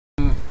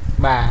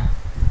bà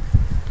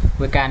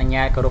với cả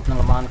nhà có rụp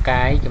năng món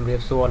cái chấm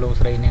riệp xua lưu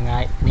sấy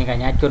này cả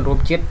nhà chuyên rụp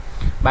chết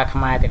bà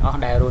Khmer thì ở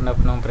đại luôn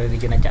nôngประเทศ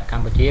จาก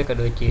Campuchiaก็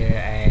โดยជា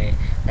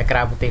ឯក្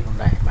រៅប្រទេសផង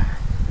ដែរបាទ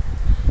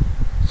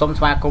សូម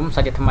ស្វាគមន៍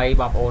សាជាថ្មី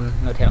បងប្អូន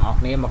នៅទាំងអស់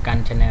គ្នាមកកា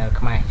ន់ Channel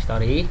Khmer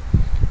History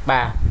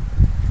បាទ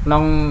ក្នុ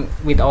ង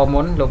វីដេអូ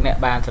មុនលោកអ្នក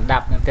បានស្ដា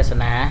ប់នឹងទេស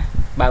នា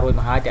បាទរួចម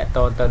កហើយត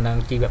ទៅទៅនឹង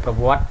ជីវប្រ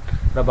វត្តិ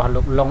របស់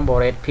លោកលងបូ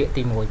រ៉េតភាគ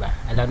ទី1បាទ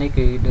ឥឡូវនេះ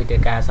គឺដូចជា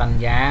ការសន្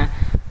យា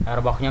រ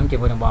បស់ខ្ញុំជា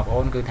មួយនឹងបងប្អូ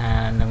នគឺថា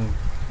នឹង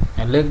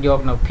លើកយក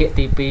នៅភាគ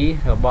ទី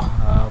2របស់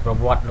ប្រ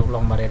វត្តិលោកល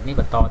ងបូរ៉េតនេះ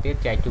បន្តទៀត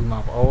ចែកជូនប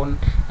ងប្អូន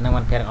និងមិ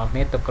ត្តភ័ក្តិទាំងអស់គ្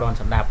នាទុកគ្រាន់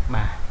ស្ដាប់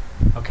បាទ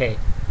អូខេអ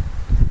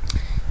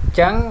ញ្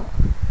ចឹង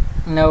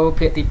នៅ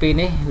ភាគទី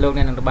2នេះលោក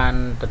អ្នកនឹងបាន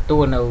ទទួ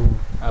លនៅ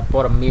ព័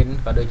ត៌មាន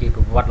ក៏ដូចជាប្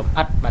រវត្តិលម្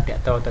អិតបាទត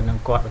ទៅទៅនឹង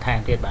គាត់បន្ថែម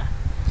ទៀតបាទអ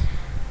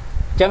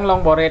ញ្ចឹងឡុង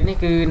បូរ៉េតនេះ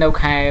គឺនៅ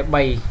ខែ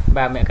3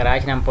បាទមករា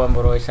ឆ្នាំ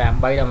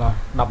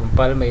1933ដល់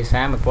17មេ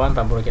សា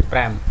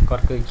1975គា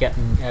ត់គឺ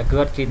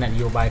ជានា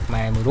យកបាយខ្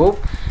មែរមួយរូប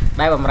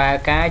ដែលបម្រើ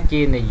ការ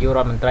ជានាយករ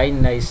ដ្ឋមន្ត្រី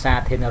នៃសា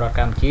ធារណរដ្ឋ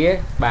កម្ពុជា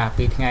បាទ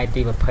ពីថ្ងៃ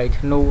ទី20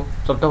ធ្នូ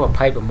សុំទោស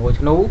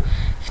26ធ្នូ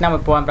ឆ្នាំ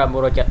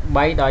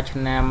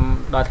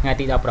1973ដល់ថ្ងៃ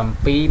ទី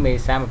17មេ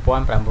សា1975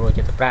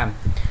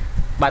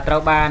បាទត្រូ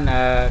វបាន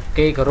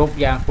គេគោរព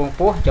យ៉ាងខ្ពង់ខ្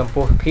ពស់ចំ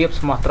ពោះភាព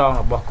ស្មោះត្រង់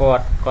របស់គា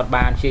ត់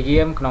បានព្យា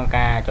យាមក្នុង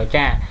ការចរ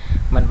ចា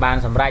មិនបាន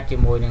សម្រេចជា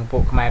មួយនឹងពួ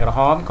កខ្មែរក្រហ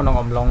មក្នុង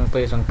អំឡុង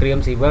ពេលសង្គ្រាម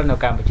ស៊ីវិលនៅ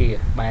កម្ពុជា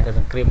បាទតែស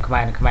ង្គ្រាមខ្មែ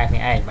រនិងខ្មែរគ្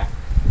នាឯងបាទ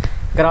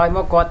ក្រោយម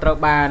កគាត់ត្រូវ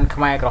បានខ្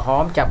មែរក្រហ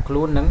មចាប់ខ្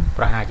លួននិង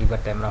ប្រហារជីវិត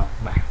តែម្ដង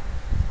បាទ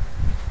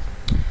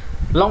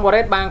ឡុងបូ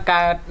រ៉េតបាន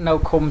កើតនៅ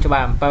ឃុំច្បា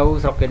រអំពៅ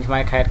ស្រុកគៀនឆ្មា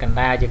យខេត្តកណ្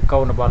ដាលជាកូ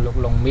នរបស់លោក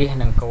លងមាស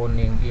និងកូន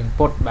នាងអៀង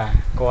ពុតបាទ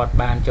គាត់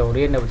បានចូល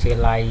រៀននៅវិទ្យា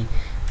ល័យ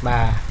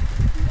បាទ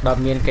ដ៏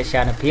មានកិត្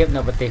យានុភាពនៅ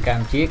ប្រទេសក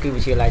ម្ពុជាគឺវិ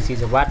ទ្យាល័យស៊ី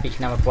សវ័តពី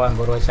ឆ្នាំ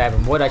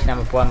1946ដល់ឆ្នាំ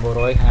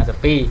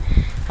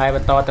1952ហើយប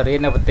ន្តទៅរៀន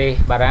នៅប្រទេស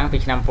បារាំងពី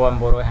ឆ្នាំ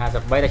1953ដ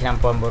ល់ឆ្នាំ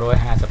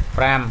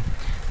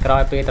1955ក្រោ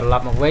យពេលត្រឡ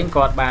ប់មកវិញ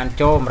គាត់បាន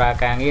ចូលបម្រើ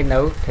ការងារនៅ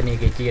ធនា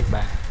គារជាតិ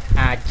បាទ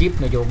អាជីព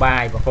នយោបា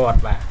យរបស់គាត់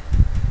បាទ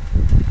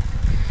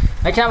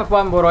នៅឆ្នាំ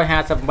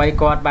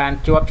1958គាត់បាន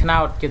ជាប់ឆ្នោ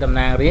តជាតំ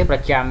ណាងរាស្ត្រប្រ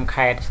ចាំ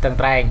ខេត្តស្ទឹង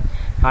ត្រែង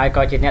ហើយ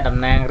ក៏ជាអ្នកតំ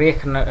ណាងរាស្ត្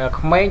រ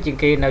ក្មេងជាង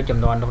គេនៅចំ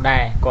នួននោះដែ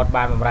រគាត់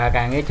បានបម្រើ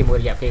ការងារជាមួយ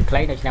រយៈពេលខ្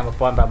លីនៅឆ្នាំ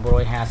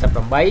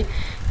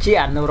1958ជា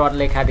អនុរដ្ឋ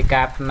លេខាធិ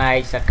ការផ្នែក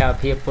សកម្ម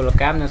ភាពពល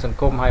កម្មនិងសង្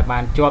គមហើយបា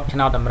នជាប់ឆ្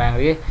នោតតំណាង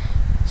រាស្ត្រ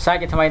សា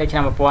ជាថ្មីនៅឆ្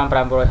នាំ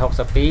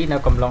1962នៅ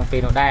កំឡុងពេ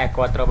លនោះដែរ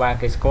គាត់ត្រូវបាន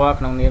គេស្គាល់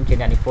ក្នុងនាមជា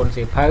អ្នកនិពន្ធ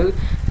សៀវភៅ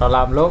ប្រ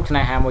ឡំលោកស្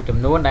នេហាមួយចំ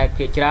នួនដែល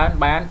ភាគច្រើន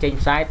បានចេញ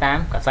ផ្សាយតាម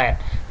កាសែត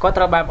គាត់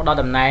ត្រូវបានផ្ដល់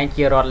តំណែង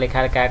ជារដ្ឋលេ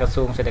ខាធិការក្រ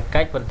សួងសេដ្ឋ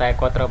កិច្ចប៉ុន្តែ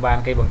គាត់ត្រូវបាន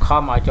គេបង្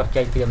ខំឲ្យចុះ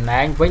ចេញពីតំណែ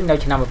ងវិញនៅ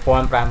ឆ្នាំ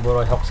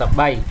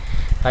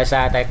1963ដោយ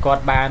សារតែគា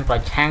ត់បានប្រ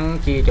ឆាំង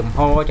ជាចំហ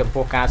ចំ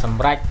ពោះការស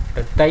ម្រេចប្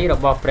រតិយរ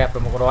បស់ព្រះប្រ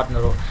មុខរដ្ឋ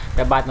ព្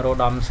រះបាទនរោត្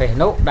តមសីហ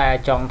នុដែល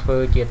ចង់ធ្វើ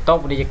ជាតូ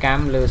បនីយក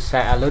ម្មលើ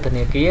ធ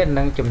នាគារ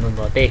និងចំនួន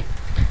បរទេស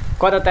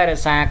គាត់ទៅតែរ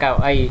ក្សាកៅ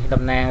អី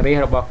តំណាងរាស្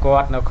ត្ររបស់គា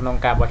ត់នៅក្នុង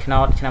ការបោះឆ្នោ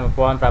តឆ្នាំ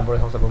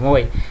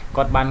1966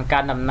គាត់បានកា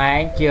ន់តំណែង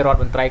ជារដ្ឋ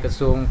មន្ត្រីក្រ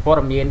សួងព័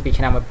ត៌មានពី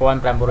ឆ្នាំ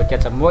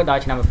1971ដ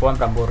ល់ឆ្នាំ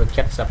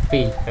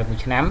1972គឺមួយ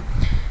ឆ្នាំ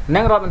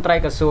និងរដ្ឋមន្ត្រី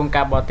ក្រសួង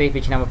ការបរទេសពី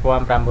ឆ្នាំ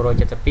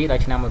1972ដ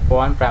ល់ឆ្នាំ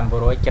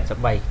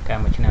1973កាល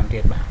មួយឆ្នាំទៀ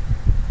តបាទ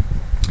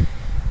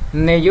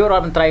នាយករ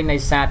ដ្ឋមន្ត្រីនៃ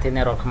សាធារណ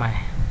រដ្ឋខ្មែរ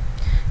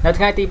នៅ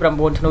ថ្ងៃទី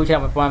9ធ្នូឆ្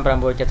នាំ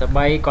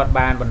1973គាត់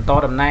បានបន្ត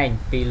តំណែង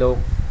ពីលោក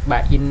បា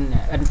ទ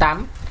អ៊ិនតាំ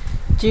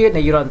ជា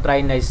នាយករដ្ឋមន្ត្រី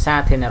នៃសា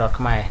ធារណរដ្ឋ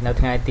ខ្មែរនៅ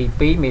ថ្ងៃទី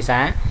2មេសា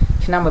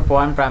ឆ្នាំ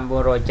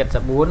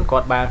1974គា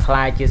ត់បានក្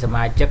លាយជាស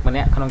មាជិកម្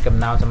នាក់ក្នុងចំ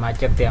ណោមសមា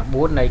ជិកទាំង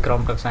4នៃក្រុ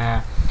មប្រឹក្សា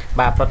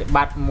បាទប្រតិប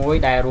ត្តិមួយ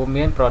ដែលរួម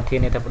មានប្រធា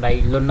នាធិបតី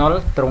លន់នល់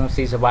ទ្រង់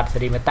ស៊ីសវ័តសេ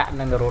រីមតៈ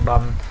និងនរោត្ត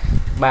ម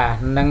បាទ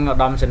និងឧត្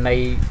តមសេនី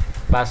យ៍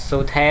បាទសូ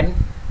ថែន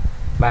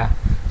បាទ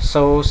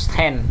សូស្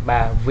ថែន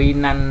បាទវី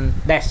ណាន់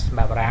ដេស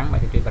បាទបារាំងបាទ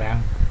ជួយបារាំង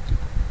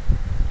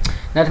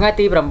នៅថ្ងៃ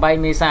ទី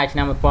8មេសាឆ្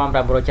នាំ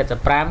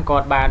1975គា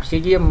ត់បានព្យា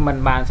យាមមិន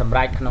បានសម្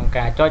រេចក្នុង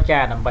ការចរចា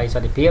ដើម្បីស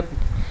ន្តិភាព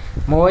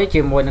មួយ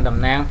ជាមួយនឹងតំ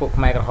ណាងពួក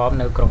ខ្មែរក្រហម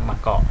នៅក្រុងបាង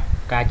កក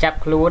ការចាប់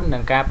ខ្លួននិ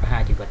ងការប្រហា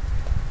រជីវិត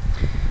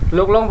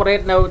លោកឡុងបូរ៉េ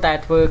តនៅតែ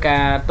ធ្វើកា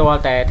រទា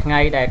ល់តែថ្ងៃ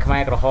ដែលខ្មែ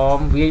រក្រហម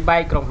វាយបែ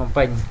កក្រុងភ្នំ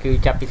ពេញគឺ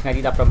ចាប់ពីថ្ងៃ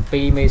ទី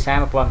17មេសា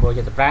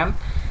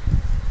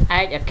1975ឯ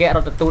កអគ្គរ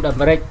ដ្ឋទូតអា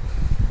មេរិក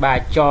បា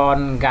ទ John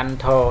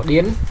Gunter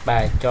Dean បា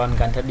ទ John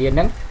Gunter Dean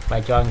ហ្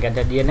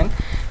នឹង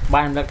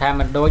បានរំលឹកថា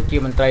មិនដូចជា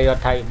មន្ត្រីរ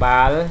ដ្ឋាភិ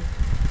បាល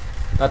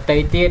ដទៃ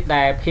ទៀត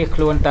ដែលភៀស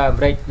ខ្លួនទៅអា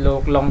មេរិកលោ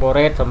កឡុងបូ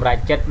រ៉េតសម្រា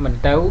ប់ចិត្តមិន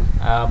ទៅ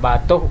បាទ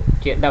ទោះ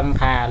ជាដឹង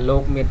ថាលោ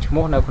កមានឈ្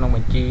មោះនៅក្នុងប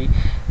ញ្ជី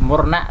ម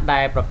រណៈ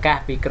ដែលប្រកាស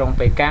ពីក្រុង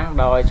ប៉េកាំង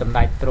ដោយសម្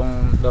ដេចទ្រង់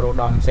នរោត្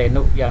តមសីហ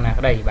នុយ៉ាងណា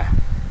ក្តីបាទ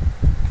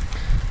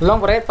ឡុង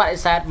បូរ៉េតបដិ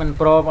សេធមិន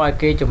ព្រមឲ្យ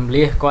គេជំ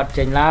លះគាត់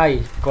ចេញឡើយ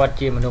គាត់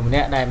ជាមនុស្សម្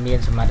នាក់ដែលមាន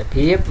សមត្ថ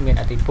ភាពមាន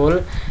ឥទ្ធិពល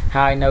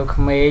ហើយនៅ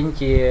ក្មេង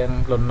ជាង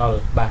លន់នល់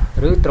បាទ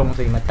ឬទ្រង់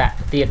ស៊ីមតៈ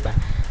ទៀតបាទ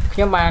ខ្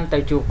ញុំបានទៅ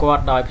ជួបគា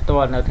ត់ដោយផ្ទា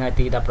ល់នៅថ្ងៃ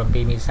ទី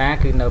17មេសា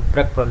គឺនៅព្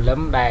រឹកព្រលឹម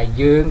ដែល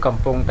យើងកំ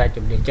ពុងតែ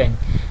ជំនះចេញ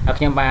ហើយ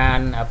ខ្ញុំបាន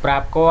ប្រា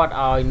ប់គាត់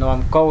ឲ្យនាំ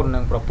កូននិ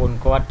ងប្រពន្ធ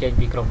គាត់ចេញ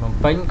ពីក្រុងភ្នំ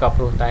ពេញក៏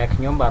ព្រោះតែ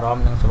ខ្ញុំបារម្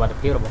ភនឹងសុវត្ថិ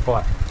ភាពរបស់គា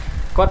ត់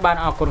បាន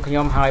អរគុណខ្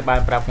ញុំហើយបាន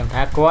ប្រាប់ខ្ញុំ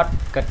ថាគាត់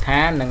គិត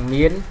ថានឹង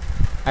មាន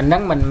anh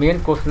nâng mình miễn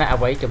cô nạ ở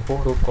vậy chấm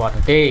phút rút quạt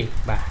đi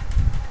bà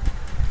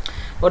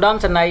ô đom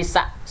sân này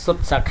sạ sụt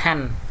sạc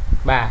khăn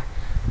bà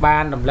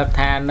ban động lực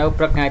thà nấu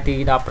rất ngay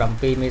thì đọc rầm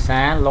pi mi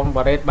xá long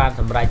bờ rết ban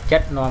sầm rải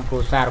chất non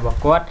phù sa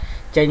bọc quát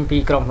trên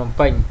pi còng đồng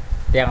pin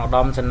đèn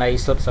đom sân này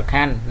sụt sạc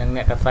khăn nâng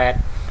nhẹ cà phê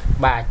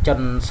bà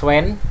John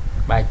Swen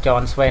bà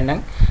John Swen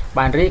nâng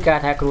bàn Rica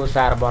thay cru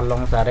sa bọc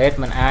long sa rết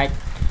mình ai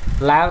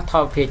láng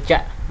thao phía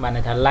chạy bà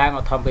này thà lang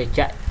ở thao phía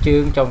chạy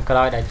chương trong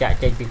coi đã chạy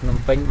trên pi đồng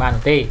pin ban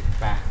ti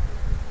bà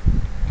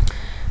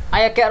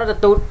ai kéo nó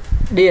tụt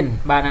điền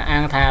bà là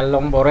ăn thà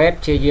long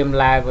boret chia diêm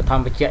lai của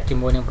thằng bị chạy chỉ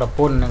muốn những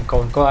propon những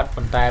cồn cọt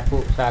phần tai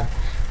phụ sa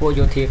phụ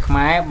du thi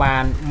khmái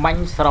bàn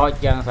bánh soi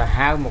chẳng sa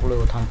hao một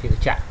lượt thằng bị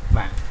chạy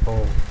bà ô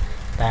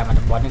ta mà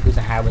bón những cứ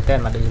sa hao bên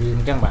tên mà đi riêng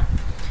chẳng bà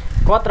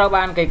có trâu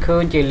ban cây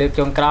khơi chỉ lực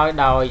trong coi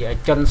đòi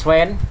John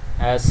Swen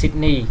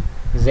Sydney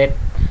Z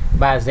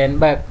bà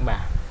Zenberg bà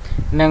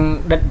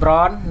nâng đất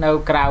bron nâu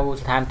cào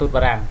than tụt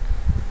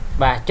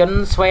bà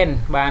John Swen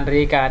bàn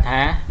Rica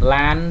thá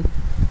lan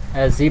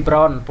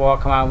Zebron po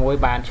khao môi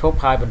bàn chốt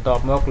hai bận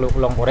tọp mốc lục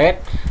lồng boret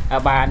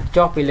bàn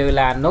chốt bị lừa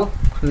là nút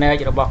nơi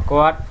cho bọc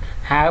cốt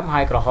hám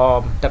hai cỏ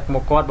hòm tật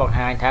một cốt bằng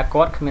hai thá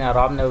cốt mình là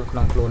róm nơi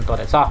nông luôn tội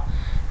tại sao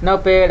nơi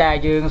pe đại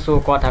dương xu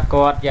cốt thá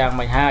cốt dạng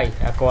mày hai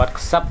cốt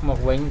sắp một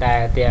vĩnh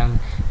đại tiền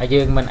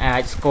dương mình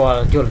ai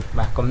score chun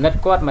và cùng nứt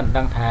cốt mình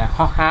đang thả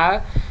ho há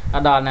ở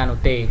đó là nụ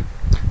tì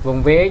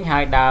vùng vế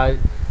hai đào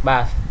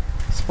bà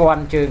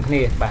spawn trường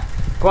kia bà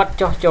cốt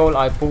cho trâu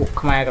lại phụ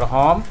khai cỏ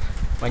hòm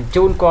mình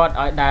chun con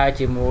ở đây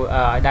chỉ mùi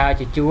ở đây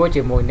chỉ chúa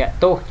chỉ mùi nẹt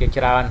tu chỉ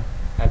tràn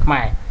ở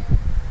mày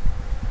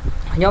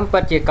nhóm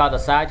bất chỉ cao từ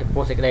xa chỉ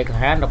phố sạch đây cửa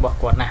hàng nó bọc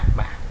quần nè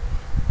bà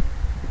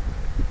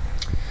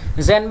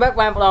gen bác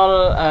ban đầu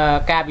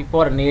ca bị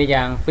bỏ này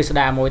dạng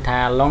pizza mùi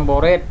thà long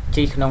boret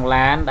chỉ nông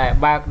lán đại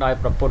bác đòi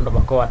propon nó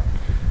bọc quần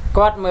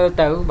cốt mưa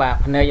tới bà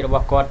nơi nó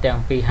bọc quần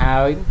chẳng pì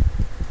hai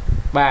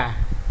bà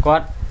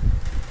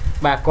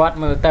cốt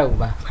mưa tới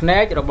bà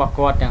nơi nó bọc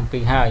quần chẳng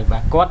pì hai bà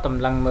cốt tầm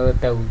lăng mưa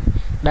tới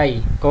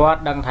đây có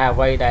đăng thà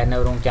vây đại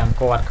nâu rong chạm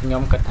quạt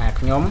nhóm cật hạt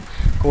nhóm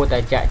cô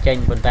tại chạy tranh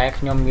vận tải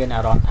nhóm miền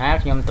ở đòn thác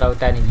nhóm trâu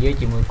tay này dưới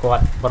chỉ mùi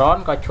quạt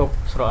bron có chụp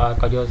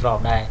có vô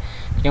rọp đây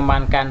nhưng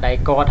man can đại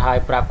quạt hai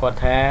prap quạt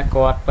thá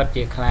quạt bất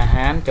chỉ là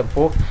hán chấm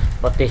phúc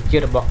bất tiệt chưa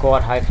được bọc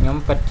quạt hai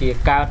nhóm bất chỉ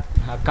cao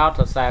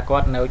thật xa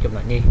quạt nâu chụp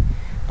nội nhi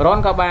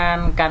bron có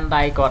ban can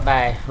đại quạt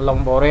đại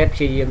lồng boret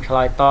chỉ diêm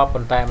chơi to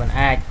vận tải mình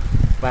ai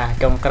và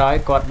trong cái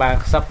cột bàn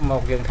sắp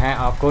một dừng thang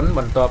ở cuốn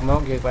bẩn tọp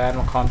một dừng bàn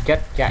một hòm chất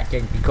chạy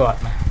trên bị cột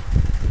mà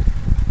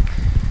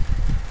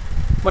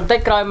bẩn tay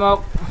coi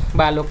một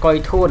bà lục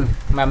coi thun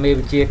mà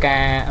mình chia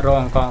ca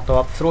rong còn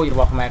tọp xuôi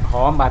bọc mạch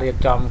hóm bà riệp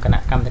trong cái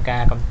nặng cầm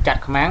ca cầm chặt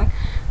máng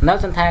nếu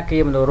sân tha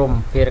kia mình đồ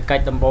rùm thì cái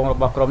tầm bông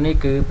bọc rùm này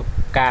cứ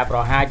cả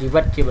bỏ hai chi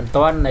vật chỉ bẩn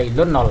toán này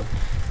lớn nổi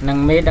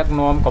nâng mê đặc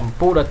nôm cầm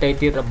pu đợt tây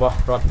tiết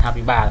bọc rọt tháp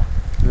bị bà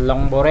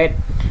long boret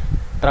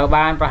tàu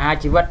ban bỏ hai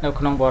chi vật nó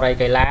không bỏ ray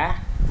cây lá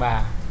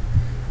và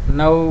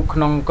nâu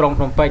không krong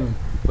phồng pin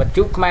vật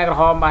chút mai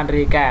hòm ban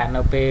Rica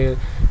nâu pe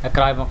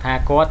còi một thà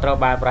có trâu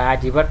bàn pra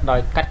chỉ vật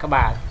đòi cắt các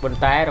bà bồn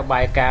tái rồi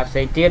bài cà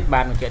xây tiết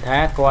bàn một chuyện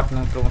thá có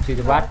nông trồng suy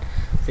vật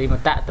thì mà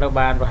tạ trâu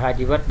bàn pra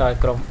chỉ vật đòi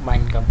krong bành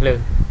cầm lư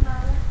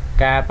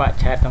ca bạ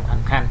chẹt trong khăn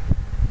khăn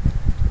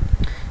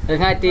từ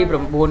ngay ti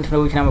bầm buôn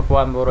nuôi năm một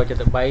quan bộ rồi cho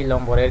tới bay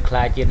long bộ red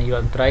khai trên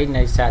nhiều tráiใ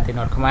น sa thì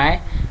nọt khmái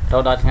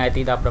rồi đòi ngay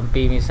ti đập đầm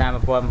pi mi sa một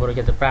quan bộ rồi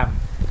cho tới pram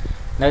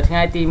ในថ្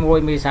ងៃទី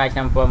1មេសាឆ្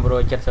នាំ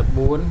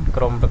1974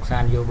ក្រមរក្សា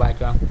នយោបាយ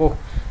ជាន់ខ្ពស់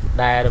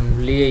ដែលរំ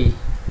លាយ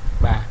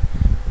បាទ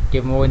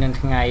ជាមួយនឹង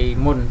ថ្ងៃ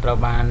មុនត្រូវ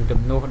បាន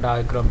ជំនួសដោយ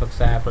ក្រុមប្រឹក្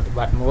សាប្រតិប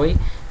ត្តិមួយ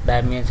ដែ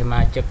លមានសមា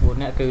ជិក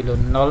4នាក់គឺល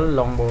ន់ណុល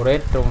ឡុងបូរ៉េ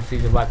តត្រង់ស៊ី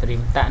សវត្តរី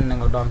មតាក់និង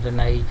ឧត្តមសេ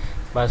នីយ៍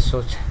បាទ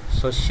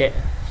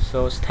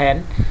សូស្ថែន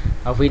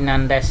វីណា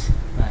ន់ដេស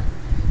បាទ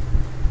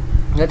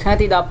នៅថ្ងៃ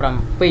ទី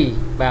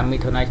17បាទមិ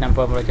ថុនាឆ្នាំ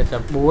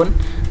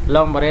1974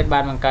ឡុងបូរ៉េតបា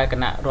នបង្កើតគ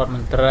ណៈរដ្ឋម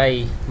ន្ត្រី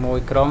មួយ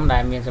ក្រុមដែ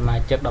លមានសមា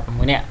ជិក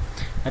16នាក់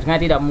នៅថ្ងៃ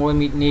ទី11មិ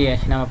និនា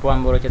ឆ្នាំ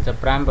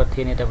1975ប្រ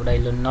ធានាធិបតី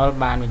លន់ណុល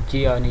បានបញ្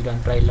ជាឲ្យនាយរដ្ឋម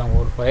ន្ត្រីឡុង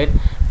បូរ៉េត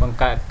បង្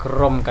កើតក្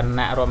រុមគ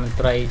ណៈរដ្ឋមន្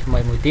ត្រីថ្មី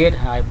មួយទៀត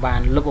ហើយបា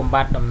នលុបបំ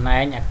បាត់តំណែ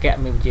ងអគ្គ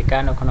មេបញ្ជាកា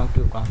រនៅក្នុង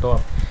ជួរកងទ័ព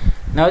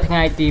នៅថ្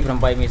ងៃទី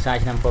8មេសា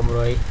ឆ្នាំ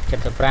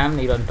1975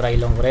នាយរដ្ឋមន្ត្រី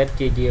ឡុងបូរ៉េត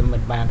ជាយាមមិ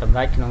នបានសម្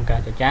រេចក្នុងការ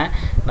ចរចា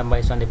ដើម្បី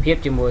សន្តិភាព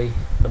ជាមួយ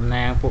តំ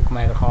ណាងពួកខ្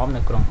មែរក្រហម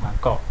នៅក្រុងបាង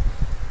កក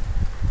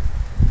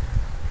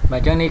បា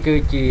ទចឹងនេះគឺ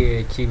ជា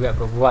ជីវ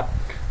ប្រវត្តិ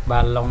បា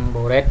ទឡុង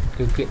បូរ៉េត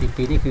គឺភាគទី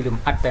2នេះគឺលំ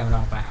អិតតែម្ដ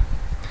ងបាទ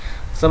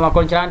សូមអរ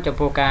គុណច្រើនចំ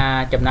ពោះការ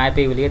ចំណាយ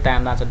ពេលវេលាតាម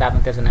ដានស្ដាប់និ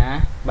ងទស្សនា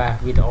បាទ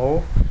វីដេអូ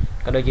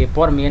ក៏ដូចជា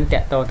ព័ត៌មានតា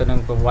ក់ទងទៅនឹង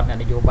ប្រវត្តិ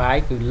នយោបាយ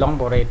គឺឡុង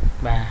បូរ៉េត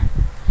បាទ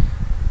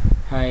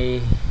ហើយ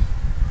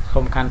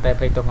សូមខាន់តែ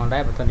ផ្លេចទុកផងដែ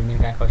របើសិនជាមាន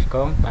ការខុសឆ្គ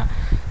ងបាទ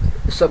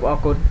សូមអរ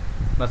គុណ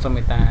បាទសូម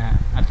មេត្តា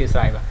អធិស្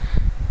ឋានបាទ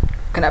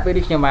គណៈពេល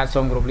នេះខ្ញុំបាទសូ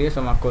មគោរពលា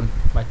សូមអរគុណ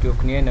បាទជួប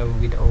គ្នានៅ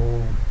វីដេអូ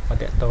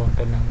តាក់ទង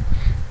ទៅនឹង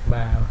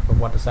បាទប្រ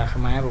វត្តិសាស្ត្រ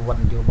ខ្មែរប្រវត្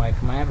តិនយោបាយ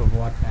ខ្មែរប្រវ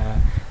ត្តិ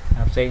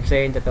ផ្សេ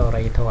ងទៅត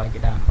រៃធរជា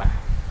ដើមបាទ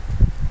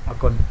អរ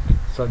គុណ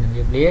សូមជម្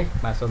រាបលា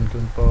បាទសូមជូ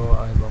នពរ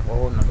ឲ្យបងប្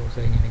អូនលោកស្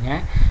រីអ្នកកញ្ញា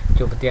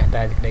ជួបប្រទះ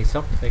តែសេចក្តី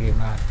សុខសេចក្តីអំ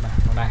ណាចបាទ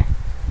មកដែរ